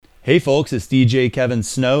Hey folks, it's DJ Kevin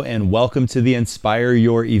Snow and welcome to the Inspire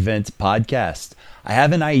Your Event podcast. I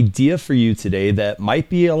have an idea for you today that might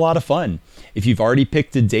be a lot of fun. If you've already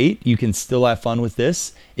picked a date, you can still have fun with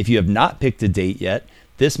this. If you have not picked a date yet,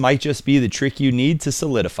 this might just be the trick you need to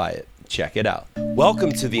solidify it. Check it out.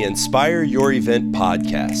 Welcome to the Inspire Your Event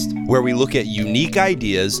podcast, where we look at unique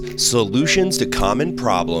ideas, solutions to common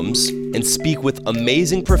problems, and speak with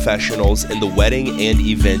amazing professionals in the wedding and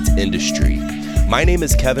event industry. My name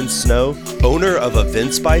is Kevin Snow, owner of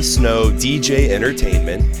Events by Snow DJ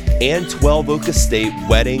Entertainment and 12 Oak Estate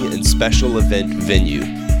Wedding and Special Event Venue.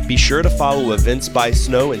 Be sure to follow Events by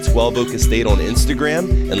Snow and 12 Oak Estate on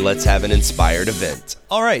Instagram, and let's have an inspired event.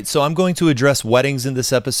 All right, so I'm going to address weddings in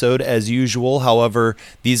this episode as usual. However,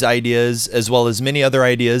 these ideas, as well as many other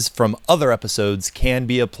ideas from other episodes, can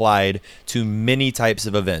be applied to many types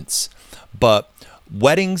of events. But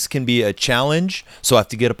weddings can be a challenge, so I have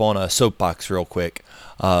to get up on a soapbox real quick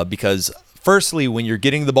because firstly, when you're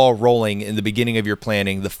getting the ball rolling in the beginning of your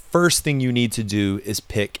planning, the first thing you need to do is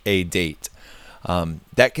pick a date.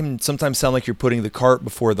 That can sometimes sound like you're putting the cart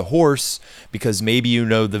before the horse because maybe you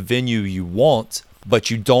know the venue you want, but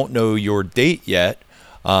you don't know your date yet.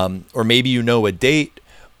 Or maybe you know a date,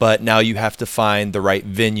 but now you have to find the right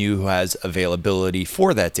venue who has availability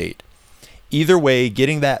for that date. Either way,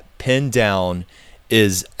 getting that pinned down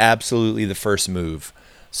is absolutely the first move.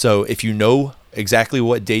 So if you know exactly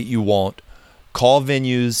what date you want, call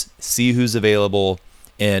venues, see who's available,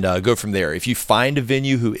 and go from there. If you find a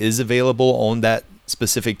venue who is available on that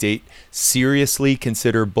specific date, seriously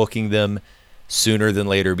consider booking them sooner than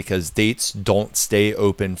later because dates don't stay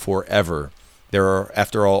open forever. There are,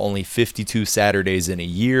 after all, only 52 Saturdays in a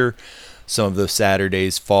year. Some of those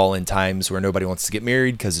Saturdays fall in times where nobody wants to get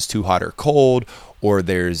married because it's too hot or cold, or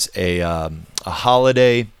there's a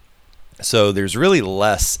holiday. So there's really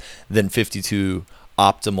less than 52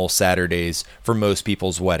 optimal Saturdays for most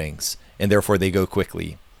people's weddings, and therefore they go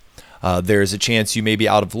quickly. There's a chance you may be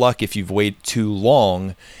out of luck if you've waited too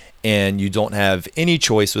long and you don't have any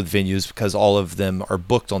choice with venues because all of them are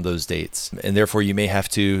booked on those dates. And therefore you may have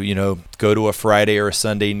to, go to a Friday or a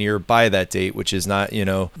Sunday nearby that date, which is not,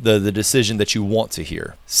 the decision that you want to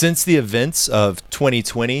hear. Since the events of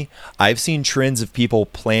 2020, I've seen trends of people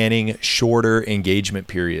planning shorter engagement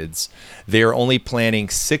periods. They are only planning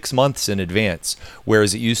 6 months in advance,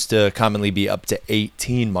 whereas it used to commonly be up to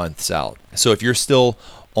 18 months out. So if you're still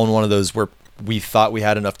on one of those where we thought we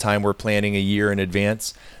had enough time, we're planning a year in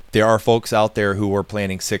advance, there are folks out there who are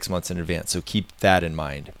planning 6 months in advance, so keep that in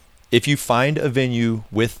mind. If you find a venue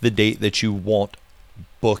with the date that you want,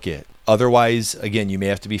 book it. Otherwise, again, you may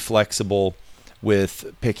have to be flexible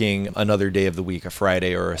with picking another day of the week, a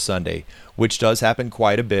Friday or a Sunday, which does happen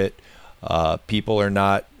quite a bit. People are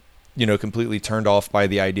not, completely turned off by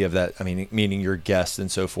the idea of that, meaning your guests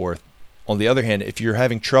and so forth. On the other hand, if you're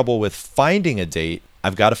having trouble with finding a date,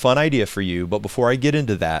 I've got a fun idea for you, but before I get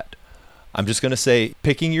into that, I'm just going to say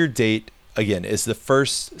picking your date, again, is the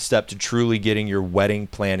first step to truly getting your wedding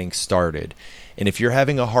planning started. And if you're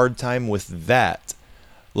having a hard time with that,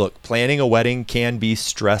 look, planning a wedding can be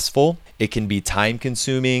stressful. It can be time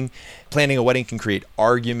consuming. Planning a wedding can create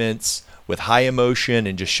arguments with high emotion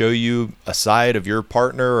and just show you a side of your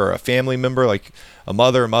partner or a family member, like a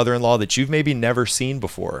mother or mother-in-law that you've maybe never seen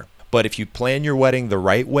before. But if you plan your wedding the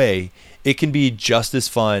right way, it can be just as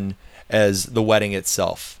fun as the wedding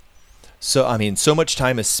itself. So, so much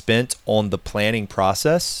time is spent on the planning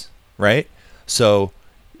process, right? So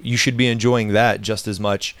you should be enjoying that just as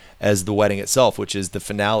much as the wedding itself, which is the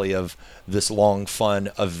finale of this long,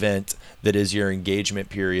 fun event that is your engagement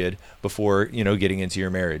period before, getting into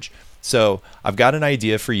your marriage. So I've got an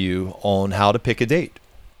idea for you on how to pick a date.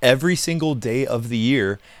 Every single day of the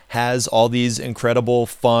year has all these incredible,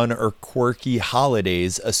 fun, or quirky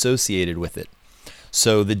holidays associated with it.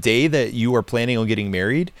 So the day that you are planning on getting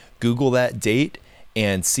married, Google that date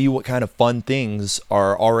and see what kind of fun things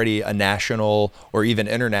are already a national or even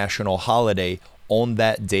international holiday on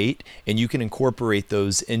that date, and you can incorporate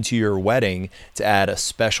those into your wedding to add a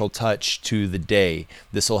special touch to the day.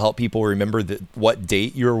 This will help people remember what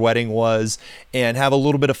date your wedding was and have a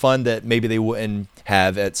little bit of fun that maybe they wouldn't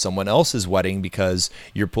have at someone else's wedding because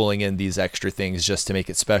you're pulling in these extra things just to make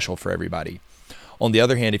it special for everybody. On the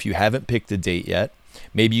other hand, if you haven't picked a date yet,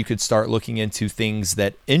 maybe you could start looking into things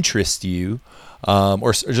that interest you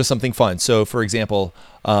or just something fun. So for example,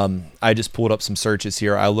 I just pulled up some searches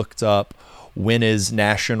here. I looked up when is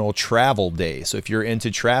National Travel Day. So if you're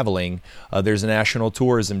into traveling, there's a National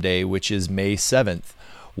Tourism Day, which is May 7th.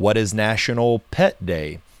 What is National Pet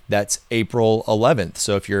Day? That's April 11th.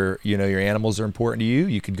 So if your animals are important to you,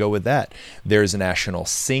 you could go with that. There's a National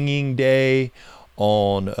Singing Day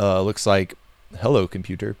on, looks like, hello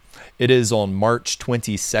computer. It is on March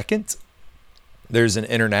 22nd. There's an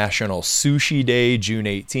International Sushi Day, June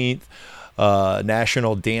 18th.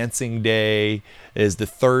 National Dancing Day is the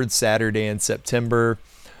third Saturday in September.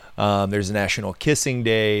 There's a National Kissing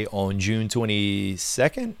Day on June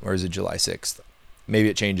 22nd, or is it July 6th? Maybe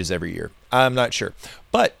it changes every year. I'm not sure.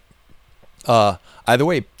 But either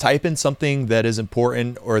way, type in something that is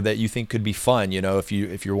important or that you think could be fun. You know, if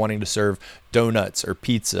you're wanting to serve donuts or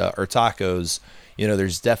pizza or tacos, you know,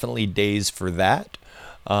 there's definitely days for that.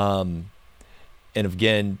 And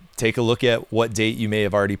again, take a look at what date you may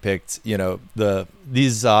have already picked. You know,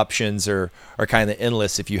 these options are kind of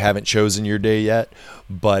endless if you haven't chosen your day yet.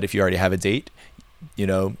 But if you already have a date, you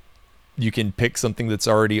know, you can pick something that's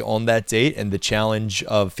already on that date, and the challenge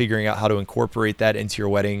of figuring out how to incorporate that into your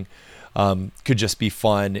wedding could just be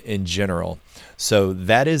fun in general. So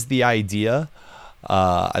that is the idea.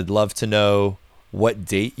 I'd love to know what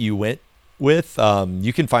date you went with.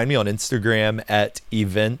 You can find me on Instagram at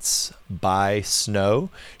Events by Snow.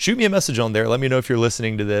 Shoot me a message on there. Let me know if you're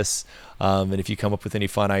listening to this, and if you come up with any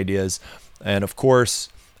fun ideas. And of course,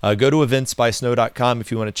 go to eventsbysnow.com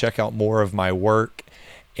if you want to check out more of my work.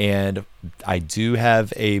 And I do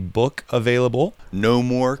have a book available. No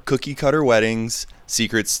More Cookie Cutter Weddings,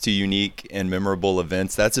 Secrets to Unique and Memorable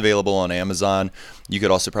Events. That's available on Amazon. You could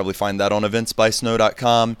also probably find that on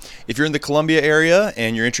eventsbysnow.com. If you're in the Columbia area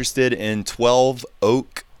and you're interested in 12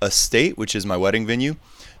 Oak Estate, which is my wedding venue,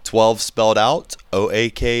 12 spelled out,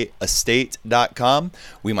 OAK estate.com.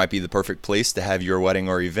 We might be the perfect place to have your wedding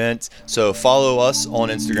or event. So follow us on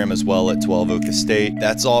Instagram as well at 12 Oak Estate.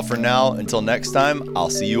 That's all for now. Until next time, I'll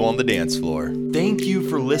see you on the dance floor. Thank you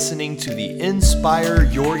for listening to the Inspire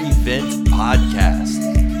Your Event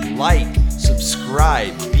podcast. Like,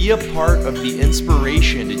 subscribe, be a part of the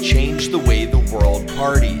inspiration to change the way the world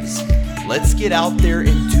parties. Let's get out there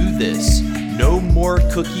and do this. No more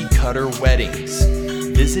cookie cutter weddings.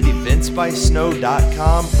 Visit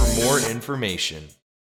eventsbysnow.com for more information.